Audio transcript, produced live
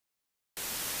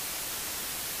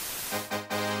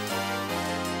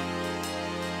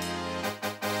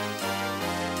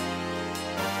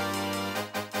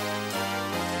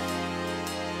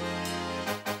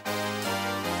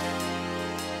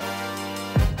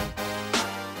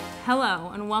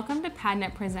Hello, and welcome to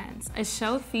PADNET Presents, a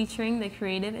show featuring the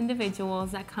creative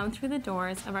individuals that come through the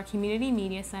doors of our Community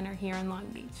Media Center here in Long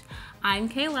Beach. I'm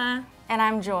Kayla. And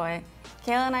I'm Joy.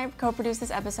 Kayla and I co-produced this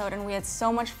episode, and we had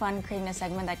so much fun creating a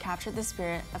segment that captured the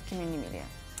spirit of community media.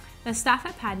 The staff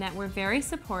at PADNET were very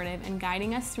supportive in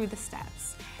guiding us through the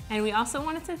steps. And we also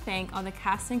wanted to thank all the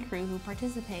cast and crew who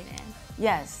participated.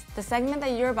 Yes, the segment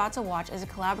that you're about to watch is a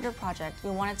collaborative project.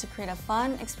 We wanted to create a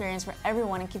fun experience for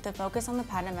everyone and keep the focus on the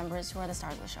PADNET members who are the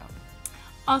stars of the show.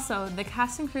 Also, the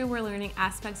cast and crew were learning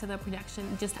aspects of the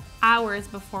production just hours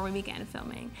before we began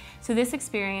filming. So this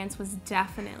experience was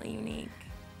definitely unique.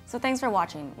 So thanks for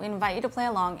watching. We invite you to play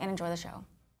along and enjoy the show.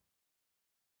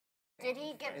 Did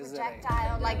he get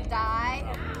projectile, like die?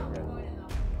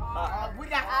 We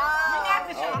got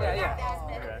the show.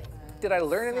 Yeah. Did I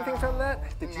learn anything from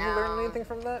that? Did you learn anything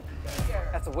from that?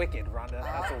 That's wicked, Rhonda.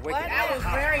 That's a wicked. That was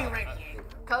very wicked.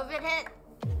 COVID hit?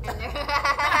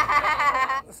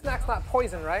 The snack's not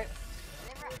poison, right?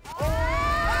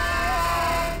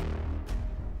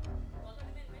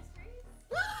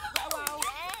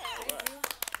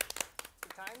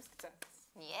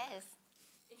 Yes.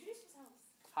 Introduce yourselves.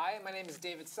 Hi, my name is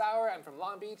David Sauer. I'm from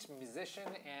Long Beach, a musician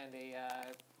and a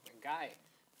guy.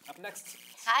 Up next.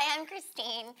 Hi, I'm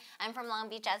Christine. I'm from Long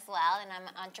Beach as well, and I'm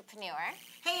an entrepreneur.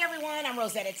 Hey everyone, I'm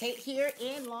Rosetta Tate here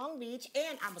in Long Beach,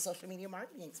 and I'm a social media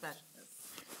marketing specialist.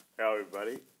 Hello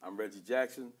everybody, I'm Reggie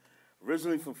Jackson,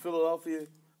 originally from Philadelphia,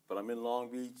 but I'm in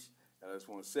Long Beach, and I just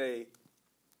want to say,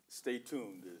 stay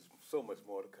tuned, there's so much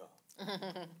more to come.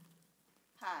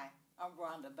 Hi, I'm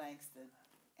Rhonda Bankston,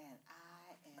 and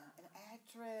I am an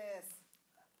actress.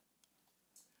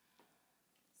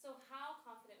 So how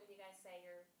confident would you guys say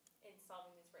you're in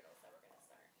solving these riddles that we're going to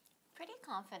start? Pretty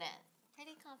confident.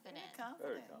 Pretty confident.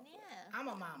 Very confident. Yeah. I'm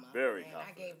a mama. Very and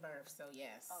confident. I gave birth, so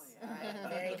yes. Oh, yeah. I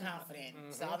am very confident.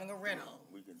 Solving a riddle.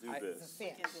 We can do this.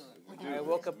 Cinch. I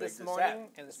woke up this morning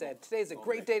and it said, today's a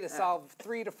great day to solve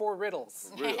 3 to 4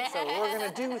 riddles. So we're going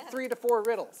to do 3 to 4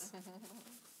 riddles. So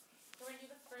we're going to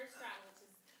do the first round, which is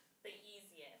the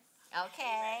easiest.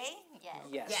 Okay.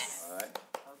 Yes. Yes. All right.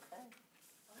 Okay.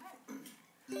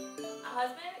 A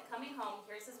husband coming home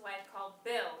hears his wife call,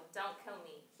 "Bill, don't kill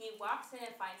me." He walks in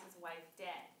and finds his wife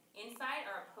dead. Inside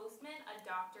are a postman, a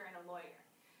doctor, and a lawyer.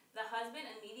 The husband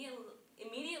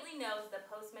immediately knows the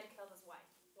postman killed his wife.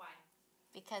 Why?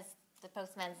 Because the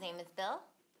postman's name is Bill?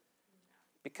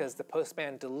 Because the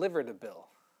postman delivered a bill.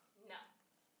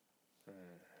 No.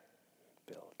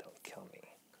 Bill, don't kill me.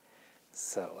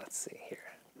 So let's see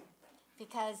here.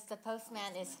 Because the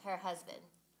postman is her husband.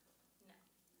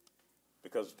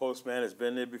 Because the postman has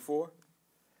been there before?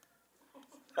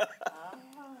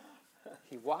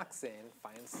 He walks in,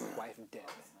 finds his wife dead.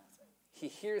 He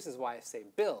hears his wife say,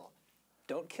 "Bill,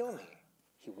 don't kill me."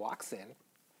 He walks in,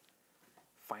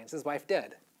 finds his wife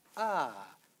dead.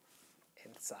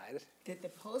 Inside. Did the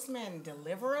postman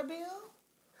deliver a bill?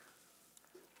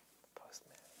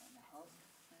 Postman.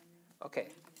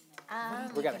 Okay.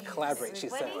 We're going to collaborate, she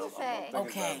What said. do you say?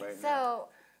 Okay. So,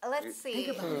 let's see.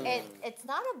 It's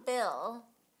not a bill.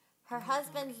 Her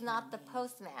husband's not the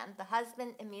postman. The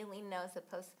husband immediately knows the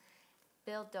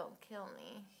Bill, don't kill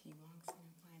me. He walks in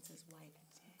and finds his wife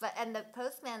dead. And the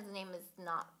postman's name is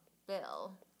not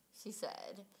Bill, she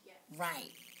said.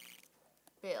 Right.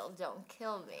 Bill, don't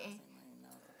kill me.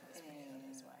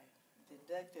 And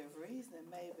deductive reasoning,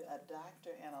 maybe a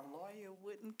doctor and a lawyer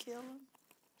wouldn't kill him.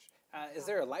 Is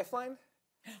there a lifeline?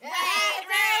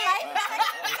 Right.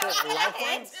 Is there a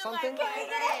lifeline? Something?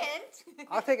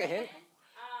 I'll take a hint.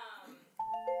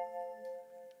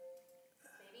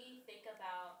 Maybe think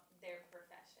about their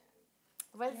profession.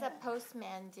 What does a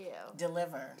postman do?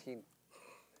 Deliver. He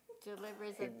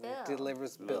Delivers a bill.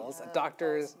 delivers bills. A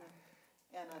doctor's...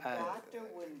 And a doctor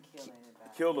wouldn't kill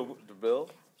anybody. Kill the bill?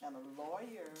 And a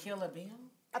lawyer. Kill a bill?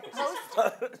 A post.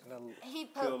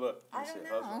 Kill the I don't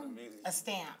know. husband immediately. A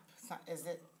stamp. Is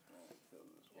it?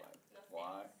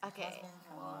 Why? Okay.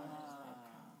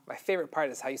 My favorite part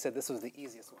is how you said this was the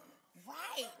easiest one.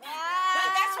 Right.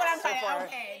 That's what I'm saying. far.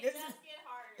 Okay.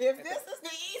 If this is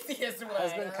the easiest one.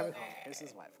 Husband coming home. Here's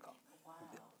his wife call.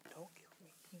 Don't kill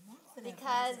me.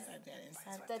 Because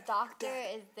the doctor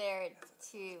is there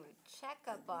to check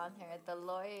up on her. The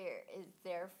lawyer is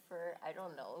there for, I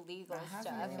don't know, legal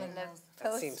stuff. And the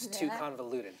That seems too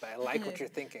convoluted, but I like what you're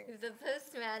thinking. The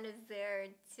postman is there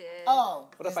to... Oh,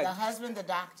 What is if I- the husband the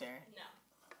doctor? No.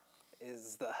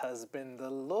 Is the husband the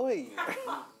lawyer?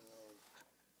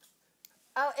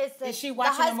 Oh, Is she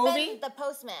watching a movie? The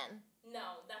postman.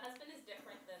 No, the husband is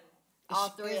different than... All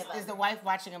three of Is them. the wife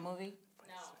watching a movie?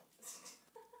 No.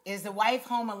 Is the wife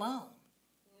home alone?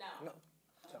 No. No.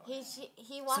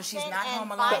 He walks she's in not and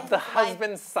home alone? finds The his wife-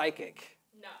 husband's psychic.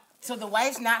 No. So the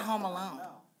wife's not home alone.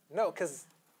 No, because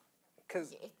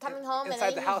coming home and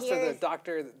inside then the house he are the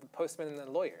hears, postman, and the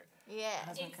lawyer. yeah.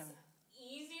 Husband It's coming.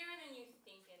 easier than you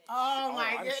think it is. Oh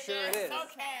my I'm goodness. sure it is.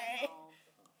 Okay.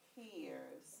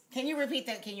 Hears. Can you repeat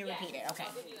that? Can you Yes, repeat it? Okay.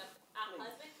 I'll give you a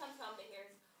husband comes home to hear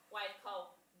his wife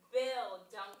call, Bill,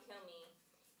 don't kill me.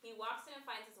 He walks in and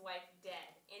finds his wife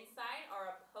dead. Inside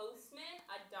are a postman,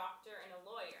 a doctor, and a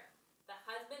lawyer. The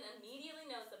husband immediately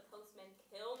knows the postman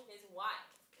killed his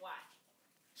wife. Why?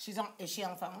 Is she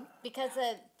on the phone? Because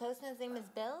the postman's name is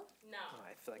Bill? No. Oh,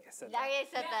 I feel like I said I that. already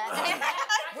said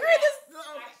that. Where is this?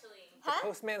 Actually, The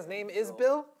postman's name is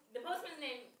Bill? the postman's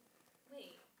name.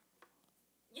 Wait.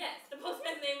 Yes, the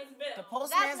postman's name is Bill. The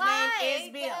postman's name is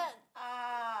Bill.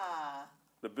 Ah.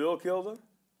 The bill killed her?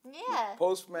 Yeah.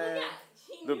 Postman. Yeah,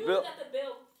 he The knew bill- that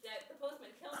the postman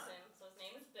killed him, so his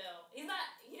name is Bill. He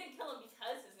didn't kill him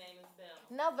because his name is Bill.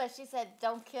 No, but she said,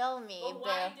 "Don't kill me, But Bill."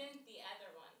 why didn't the other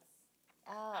ones?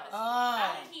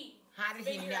 Oh. How did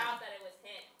he figure know? out that it was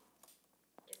him?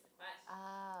 Is the question.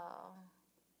 Oh.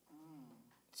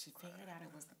 She figured out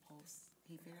it was the post.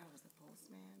 He figured out it was the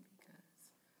postman because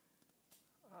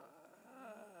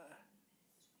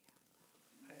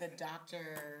the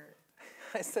doctor.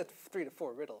 I said 3 to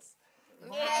 4 riddles.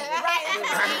 Yeah.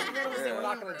 We're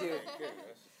not going to do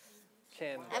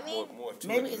Can. I mean, More to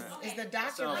Maybe it is, than that. is the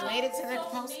doctor related to the So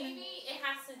postman? maybe it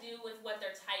has to do with what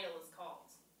their title is called.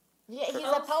 yeah, he's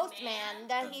a postman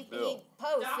that he Bill.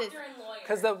 posts. Doctor and lawyer.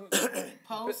 Because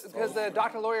Post. the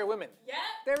doctor, lawyer, women. Yep.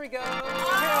 There we go. Whoa.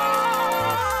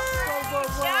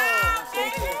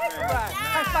 Thank you. Right.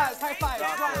 High five. High five.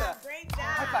 Rhonda. Great job.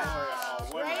 High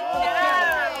five. Women. All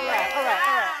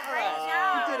right.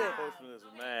 You did it. Postman is a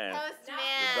man. Postman.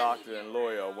 The doctor and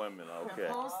lawyer are women. Okay.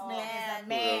 Postman is a We'll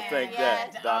man. think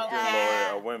Yes. that. Doctor and Okay. lawyer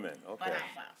are women. But Okay.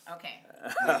 okay.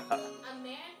 A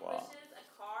man Wow. pushes a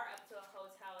car up to a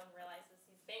hotel and realizes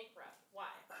he's bankrupt. Why?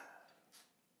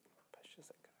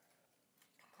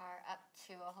 Car up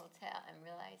to a hotel and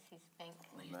realize he's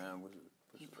bankrupt. Man,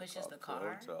 He pushes the to a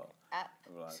car hotel. Up.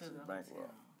 And realizes to he's the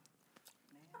bankrupt.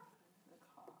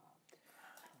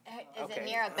 Is Okay. it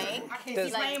near a bank? Is Does-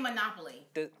 he playing Monopoly?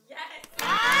 Yes.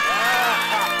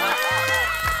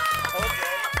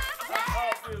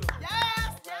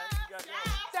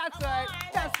 That's right.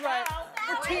 That's right.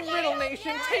 We're Team Riddle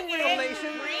Nation. Team Riddle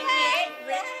Nation.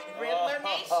 Riddler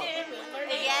Nation. Riddler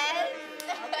Nation. Yes.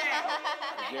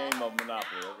 Game of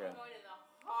Monopoly. Okay. Going to the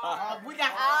hard. We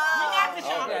got the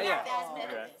show. Yeah, yeah.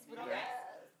 Okay.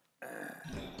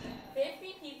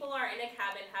 50 people are in a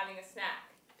cabin having a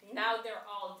snack. Now they're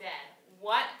all dead.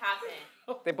 What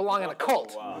happened? They belong in a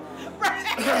cult, Wow.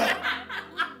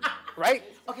 right?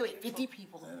 Okay, wait. 50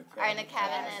 people Are in a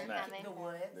cabin and Snack. having. in the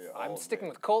woods. They're I'm all sticking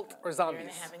dead. with cult or They're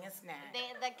zombies. having a snack. The Are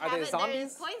they cabin, they're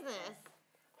zombies? poisonous.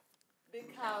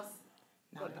 Because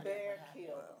the bear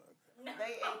killed. They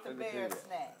ate the bear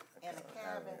snack in a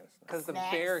cabin. Because the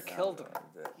Snacks. bear killed them.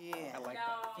 Yeah. I like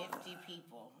that. No. 50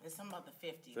 people. It's some of the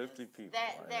 50. 50 people.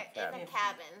 They're are in a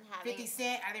cabin having. 50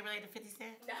 Cent? Are they related to 50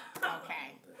 Cent? No.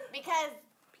 Okay. Because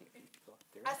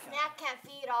a snack can't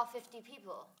feed all 50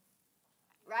 people.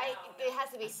 Right? It has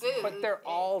to be food. But they're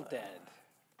all dead.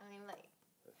 I mean, like.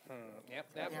 Yep.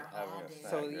 They're Having all a dead.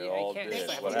 snack. So, They're yeah, all I can't dead.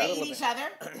 just What Did they happened? eat each other?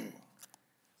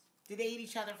 Did they eat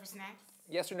each other for snacks?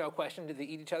 Yes or no question? Did they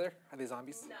eat each other? Are they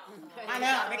zombies? No. I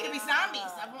know. They could be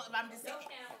zombies. I'm just No saying.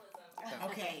 cannibalism.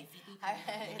 Okay. 50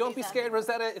 people. Don't be scared,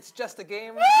 Rosetta. It's just a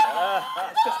game.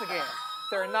 It's just a game.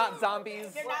 They're not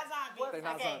zombies. They're not zombies. They're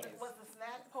not Okay. zombies. Was the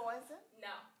snack poison? No.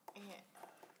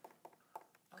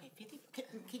 Okay, 50.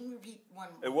 Can you repeat one?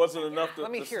 It wasn't enough to.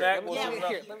 Let me the hear it. snack Let me wasn't hear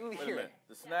enough. it. Let me Wait a hear minute. it.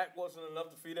 The snack wasn't enough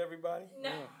to feed everybody?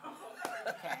 No.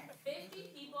 Okay.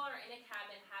 50 people are in a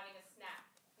cabin having a snack.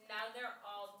 Now they're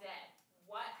all dead.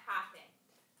 What happened?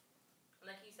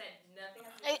 Like you said, nothing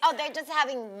has to do with Oh, they're just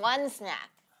having one snack.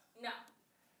 No.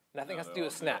 Nothing has to do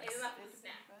with It snacks. doesn't have to be a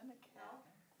snack.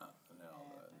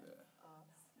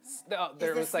 No,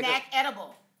 there Is was the like snack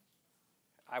edible?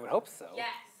 I would hope so. Yes.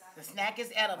 The snack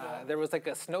is edible. There was like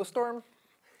a snowstorm.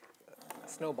 A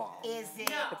snowball. Is it?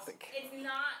 No. It's like- It's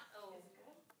not. Oh,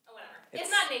 whatever. It's,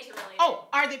 It's- not nature related. Oh,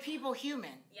 are the people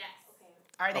human? Yes.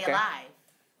 Are they Okay. alive?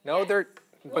 No, they're.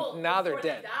 But Well, now they're before they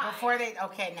dead. die. Before they,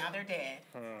 okay, now they're dead.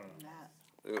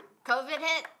 COVID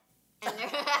hit. And they're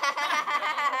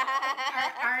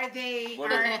Are they,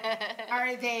 What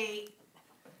are they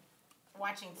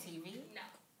watching TV? No.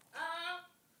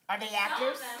 Are they Some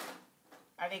actors? of them.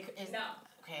 Are they, is, No.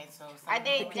 okay, so. Are some-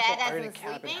 they People dead are as in a in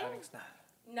cabin sleeping? having snacks.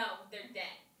 No, they're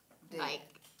dead. Like,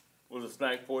 Was the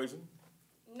snack poison?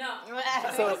 No.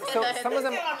 So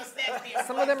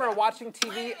some of them are watching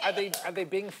TV. Are they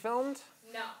being filmed?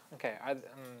 No. Okay.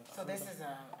 So this is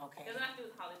a, okay. Doesn't have to do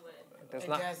with Hollywood. There's It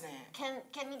not doesn't.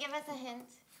 Can you give us a hint?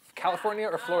 California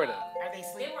or Florida. Are they They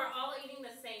asleep? were all eating the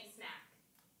same snack.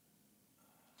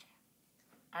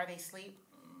 Are they asleep?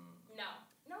 No.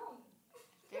 No.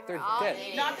 They're all dead.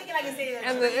 eating. No, I'm thinking like I say that.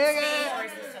 And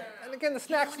and again, the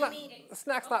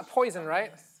snack's not poison,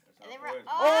 right? They were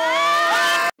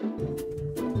all.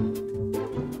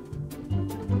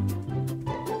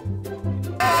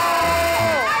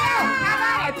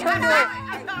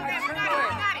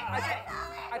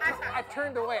 I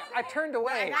turned away. I turned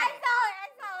away. I saw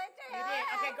it. You did.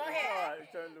 Okay, go ahead. All right,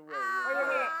 it turned away. Wait.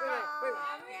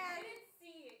 I didn't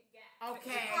see it yet.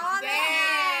 Okay. Oh,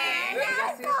 Dang.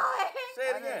 I saw it. Say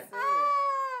it again.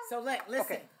 So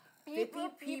listen. Okay. 50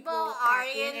 people are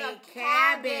in a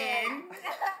cabin.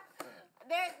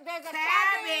 There's a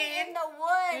cabin in the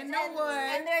woods. In the woods.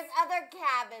 And there's other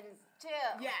cabins too.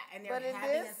 Yeah, and they're But it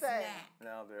having did a say. snack.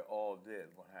 Now they're all dead.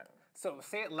 What happened? So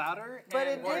say it louder. But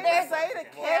it and- did say the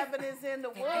cabin is in the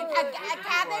woods. A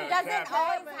cabin doesn't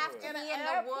always Cabin. have to In be an in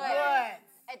the airport. woods. What?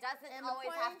 It doesn't In a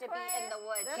always have to be in the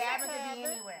woods. That's Cabin a could be cabin.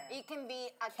 anywhere. It can be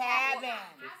a Cabin.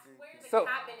 Ask where the So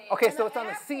cabin is. okay, so it's on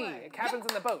the sea. A cabin's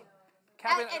in the boat.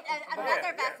 Cabin.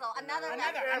 Another vessel. Another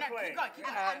Another. Airplane. Keep going. Keep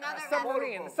going. Another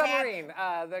Submarine. vessel. Submarine.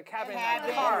 The cabin.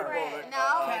 Cabin. Car.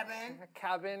 No.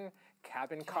 Cabin.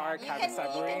 Cabin car. You Cabin can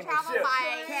submarine. travel Ship.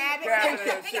 by. Cabin.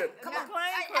 Cabin. Ship. Come on.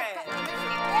 Plane crash.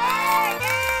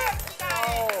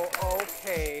 Oh,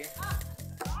 okay.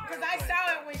 Because I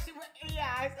saw it when she went. Yeah,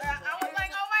 I was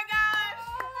like, oh my gosh.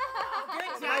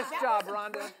 Good job. Nice That job, was a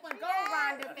Rhonda. quick one. Go,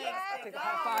 Rhonda. Thanks. Take a Go,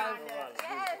 high five.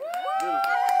 Rhonda.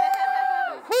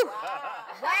 Whew.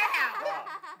 Wow.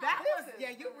 That was, yeah,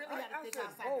 you really had to think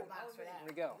outside the box for There that.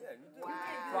 we go. Yeah, you did.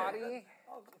 Body.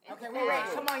 Okay, we're ready.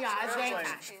 Come on, y'all. It's game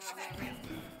time.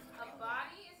 A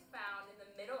body is found in the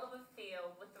middle of a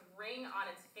field with a ring on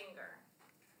its finger.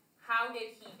 How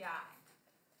did he die?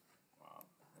 Wow.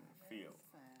 In the field.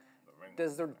 The ring.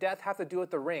 Does their death have to do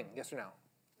with the ring? Yes or no?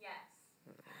 Yes.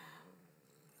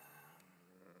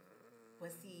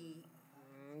 Was he,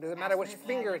 Does it matter which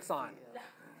finger it's on?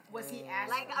 was he asked?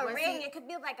 Like a was ring. He, It could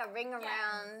be like a ring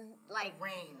around, like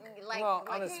ring. like Well,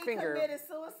 on his He finger. committed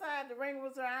suicide. The ring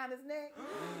was around his neck.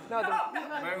 No, the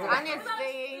on his finger's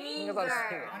on his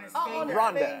finger. On his Oh, on finger. his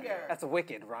Rhonda. finger. That's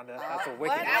wicked, Rhonda. That's a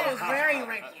wicked. That was very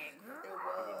wicked.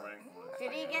 The ring was-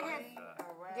 Did he get his?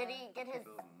 Did he get his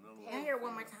Can I hear it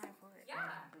one more time for it? Yeah.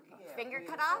 finger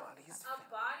cut off? A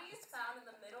body is found in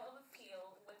the middle of a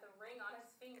field with a ring on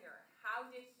his finger. How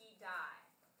did he die?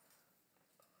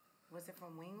 Was it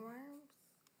from wingworms?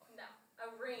 No.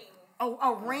 A ring. Oh,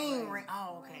 a ring.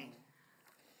 Oh, okay.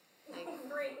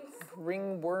 Rings.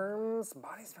 Ringworms.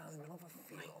 Bodies found in the middle of a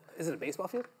field. Is it a baseball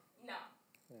field? No.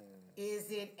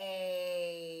 Is it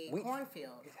a Wheat.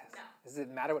 cornfield? No. Does it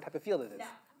matter what type of field it is?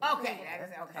 No. Okay, that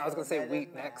is okay. I was gonna say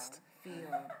wheat next. Field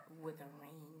with a ring.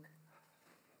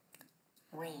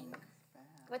 Ring.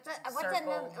 What's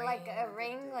Circle, like a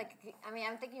ring. ring? Like I mean,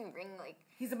 I'm thinking ring like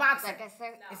He's a boxer. like a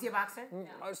circle. Is he a boxer?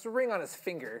 Oh, it's a ring on his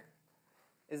finger.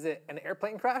 Is it an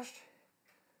airplane crash?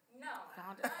 No.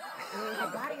 Found it. A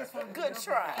body is found. Good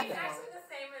try. It's actually the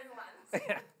same as lens.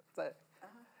 Yeah.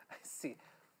 I see.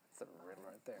 That's a riddle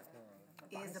right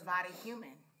there. Is the body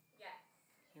human? Yes.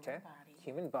 Okay. Body.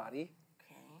 Human body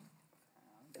Okay.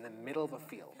 in the middle of a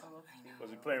field. Was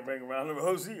he playing ring around the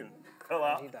rosy and fell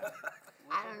out? He died.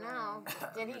 I don't know.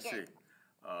 Did he Let me see. get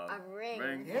a ring?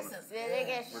 Ring This on is his- Did he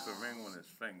get? with a ring on his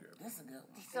finger. This is a good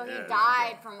one. So he Yeah,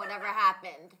 died from whatever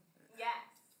happened. Yes.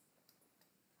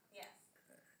 Yes.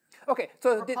 Okay,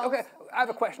 so I have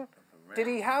a question. Did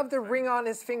he have the ring on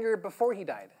his finger before he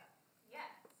died? Yes.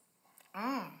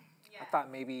 I Yes. thought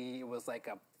maybe it was like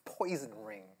a poison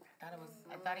ring.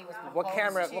 I thought he was. What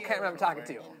camera I'm talking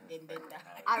to?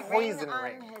 A Poison ring on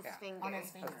ring. his Yeah. finger. On his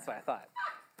finger. That's what I thought.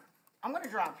 I'm gonna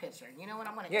draw a picture. You know what?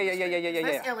 I'm gonna. Yeah.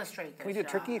 Let's illustrate this. Can we do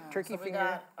turkey y'all. So we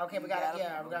finger? got. Okay, we got. We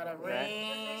got a Make sure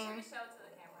ring. you show it to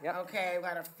the camera. Yep. Okay, we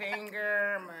got a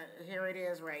finger. Here it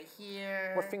is, right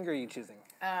here. What finger are you choosing?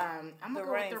 I'm gonna The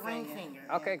go with the ring ring finger.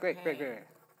 finger. Okay, great.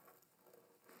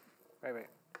 Right.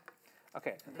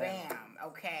 Okay. Bam.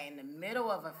 Okay, in the middle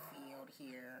of a field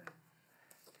here.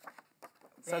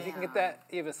 So if you can get that,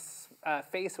 you have a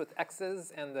face with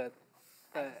X's and the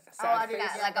I sad did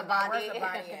face. Like a body. Where's the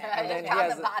body at? I And then just he draw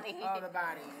has the a- body. Oh, the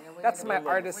body. Yeah, we That's need my to put-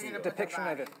 artist's we need to put the depiction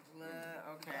of it. body.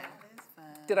 Okay.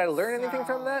 Did I learn anything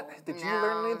from that? Did you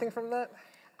learn No. anything from that? With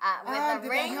did a that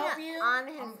ring help you? on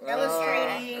his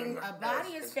Illustrating a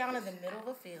body is found in the middle of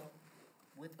a field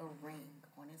with a ring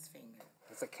on his finger.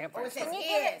 It's a Oh, campfire. it says story. you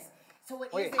get is. So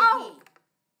what Wait. is it? Oh.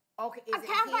 He? Okay, is A it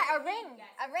campfire, a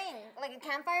ring, like a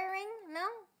campfire ring? No?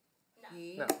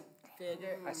 he? No.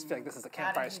 Figure. I just feel like this is a How did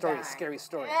campfire he story, die? a scary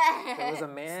story. There was a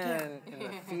man in the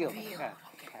field. Yeah.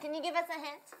 Can you give us a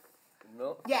hint?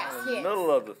 No, Yes, in the yes.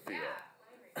 middle of the field.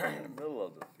 In the middle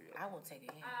of the field. I will take it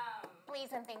in. Please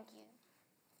and thank you.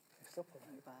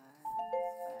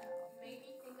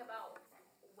 Maybe think about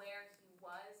where he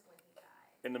was when he died.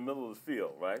 In the middle of the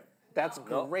field, right? That's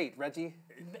No. great, Reggie.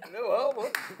 No, well, he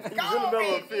was in the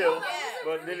middle of the field,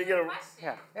 but did he get a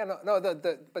Yeah, yeah, no,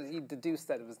 but he deduced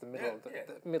that it was the middle, Yeah, of the, yeah.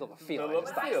 the middle of the field. Middle I of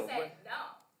just the thought- field. Said no.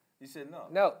 You said no.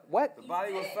 No, what? The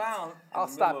body was found. in I'll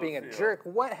the stop middle being of a the field. jerk.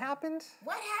 What happened?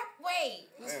 What happened? Wait.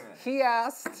 Wait a minute. He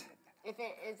asked. If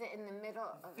it is it in the middle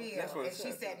of the Field. That's what it And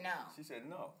she says. said no. She said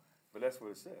no, but that's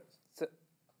what it says. So,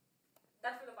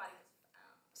 That's where the body was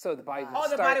found. so the body. Oh, the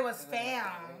start- body was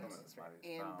found.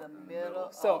 In the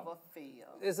middle So- of a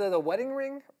field. Is it a wedding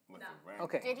ring? With the ring.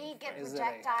 Okay. Did he get Is it a-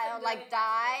 projectile, like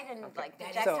died and like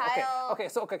So projectile?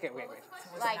 okay, wait.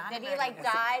 Like, did he like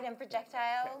died and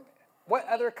projectile? What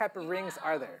other type of rings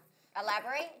are there?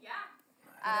 Elaborate? Yeah.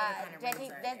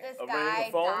 Did this A ring, guy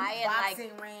a phone? die and like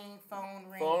Boxing ring, phone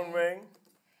ring. Phone ring,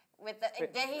 with the?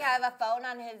 Did he have a phone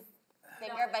on his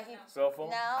finger? But he cell phone.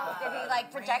 no. Did he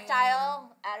like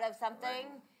projectile out of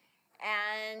something?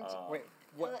 And Wait,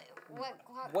 what? what?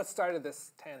 What started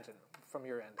this tangent from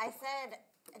your end? I said,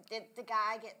 did the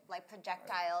guy get like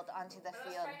projectiled onto the I was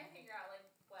field? trying to figure out like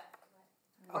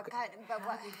what. What kind? But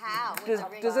what? How? With Does, the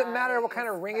ring? does it matter what kind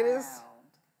of ring it is?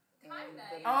 Kinda.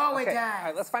 Oh, it Okay, does. all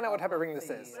right, let's find out what type of ring this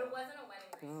is. But it wasn't a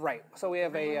wedding ring. Right. So we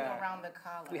have a Around the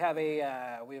collar. we have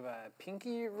a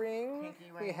pinky ring.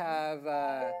 Pinky We ring. have It's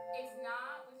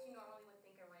not what you normally would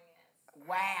think a ring is.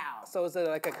 Wow. so is it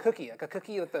like a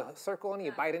cookie with the circle and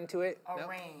you bite into it? A No?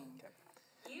 ring.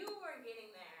 You were getting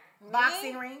there.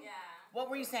 Boxing ring? Yeah. What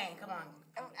were you saying? Come on.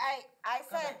 I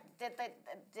said,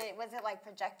 was it like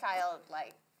projectile,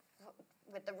 like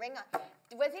with the ring on?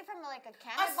 Was he from like a A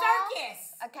cannibal?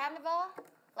 circus. A cannibal?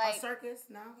 A Like circus?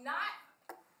 No. Not.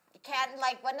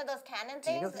 like one of those cannon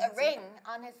you know things? that? A ring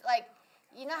on his like,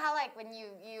 you know how like when you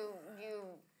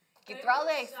throw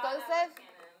the explosive?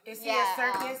 Is he Yeah, a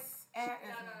circus? No.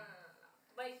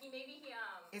 But maybe he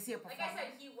Is he a like I performer?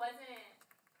 said, he wasn't.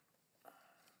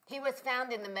 He was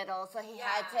found in the middle, so he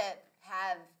had Yeah. to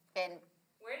have been.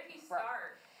 Where did he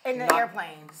start? In the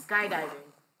airplane, skydiving.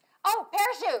 Oh,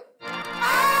 parachute!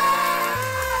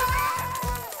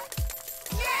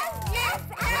 Yes!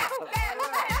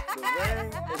 The ring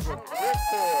is a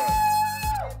ripcord.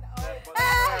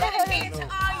 Dedicated to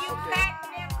all you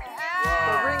PADNET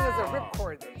The ring is a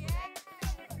ripcord.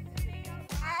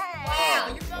 Wow,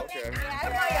 you go Okay.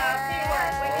 Come on, y'all.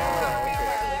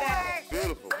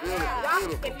 Beautiful.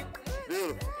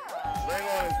 Ring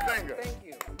on his finger. Thank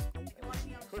you.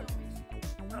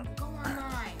 Go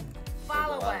online.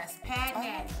 Follow us.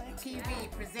 PADNET TV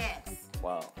presents.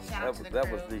 Wow. Shout out to the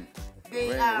That was crew. deep. The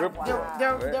Ring ripcord.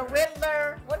 the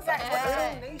Riddler. What's that?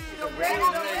 The Riddler Nation.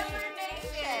 Riddler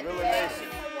Thank Nation.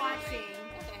 you for watching.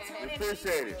 Tune in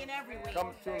appreciate it. each and every week.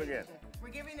 Come tune again. We're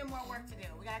giving them more work to do.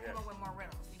 We gotta come up with more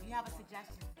riddles. If you have a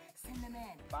suggestion, send them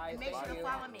in. Bye. And make sure to Bye.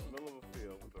 follow me. Middle of the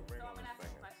field with a ring So on I'm gonna his ask you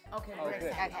a finger. question. Okay, Oh, we're good.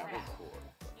 excited. Okay.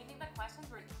 Do you think the questions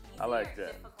were easy I like or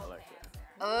that. difficult I like to that. answer?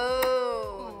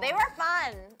 Oh, they were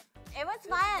fun. It was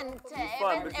fun. It was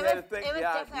fun, but you had to think it was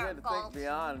beyond. You had to difficult. think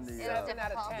beyond the. It was 7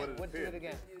 out of difficult. 10 would do it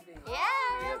again.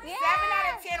 Yeah. 7 out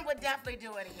of 10 would definitely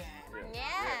do it again. Yeah.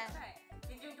 Right.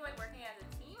 Did you enjoy working as a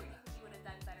team, or do you think you would have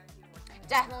done better if you were working?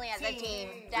 Definitely as a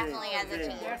team. Definitely as a Team.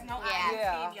 team. There's no Yeah.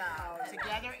 team, y'all.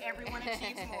 Together, everyone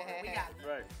achieves more. We got it.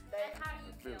 Right. And how do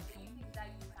you feel? Do you think that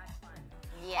you had fun?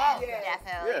 Yeah, Yes.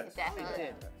 definitely. Yes. Definitely.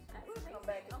 Did.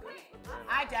 Okay.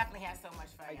 I definitely had so much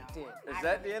fun, I y'all. did. Is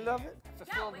that the end of it?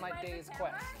 Fulfilled my day's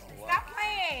quest. Stop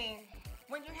playing.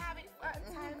 When you're having fun,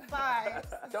 time flies.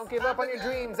 Don't give up on your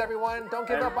dreams, everyone. Don't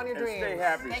give up on your And dreams. stay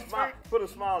happy. Thanks Smile, for- put a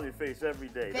smile on your face every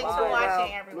day. Thanks Don't for go watching,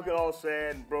 around everyone. looking all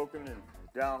sad and broken and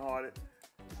downhearted.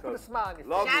 Put a smile on your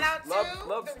Love, face. Shout out to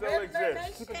love the still Riddler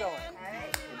exists. Keep it going.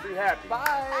 And be happy. Bye.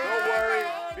 Don't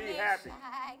worry. Be happy.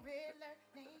 Bye.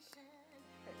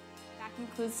 That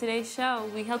concludes today's show.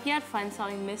 We hope you had fun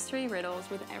solving mystery riddles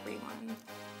with everyone.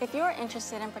 If you are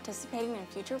interested in participating in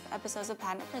future episodes of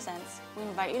PADNET Presents, we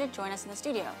invite you to join us in the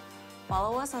studio.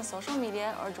 Follow us on social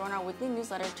media or join our weekly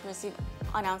newsletter to receive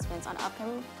announcements on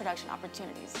upcoming production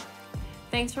opportunities.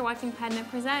 Thanks for watching PADNET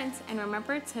Presents, and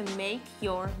remember to make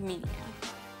your media.